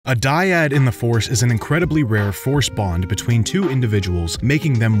A dyad in the Force is an incredibly rare Force bond between two individuals,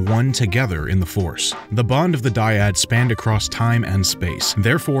 making them one together in the Force. The bond of the dyad spanned across time and space,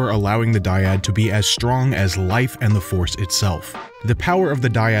 therefore allowing the dyad to be as strong as life and the Force itself. The power of the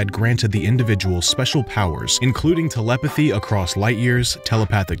dyad granted the individual special powers, including telepathy across light years,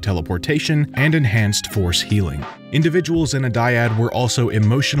 telepathic teleportation, and enhanced Force healing. Individuals in a dyad were also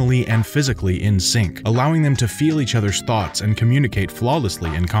emotionally and physically in sync, allowing them to feel each other's thoughts and communicate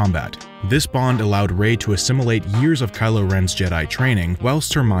flawlessly in combat. This bond allowed Rey to assimilate years of Kylo Ren's Jedi training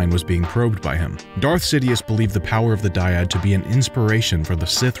whilst her mind was being probed by him. Darth Sidious believed the power of the dyad to be an inspiration for the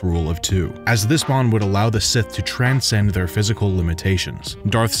Sith rule of two, as this bond would allow the Sith to transcend their physical limitations.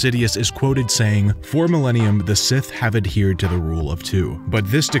 Darth Sidious is quoted saying, "For millennium, the Sith have adhered to the rule of two," but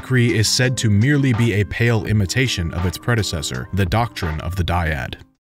this decree is said to merely be a pale imitation of its predecessor, the doctrine of the dyad.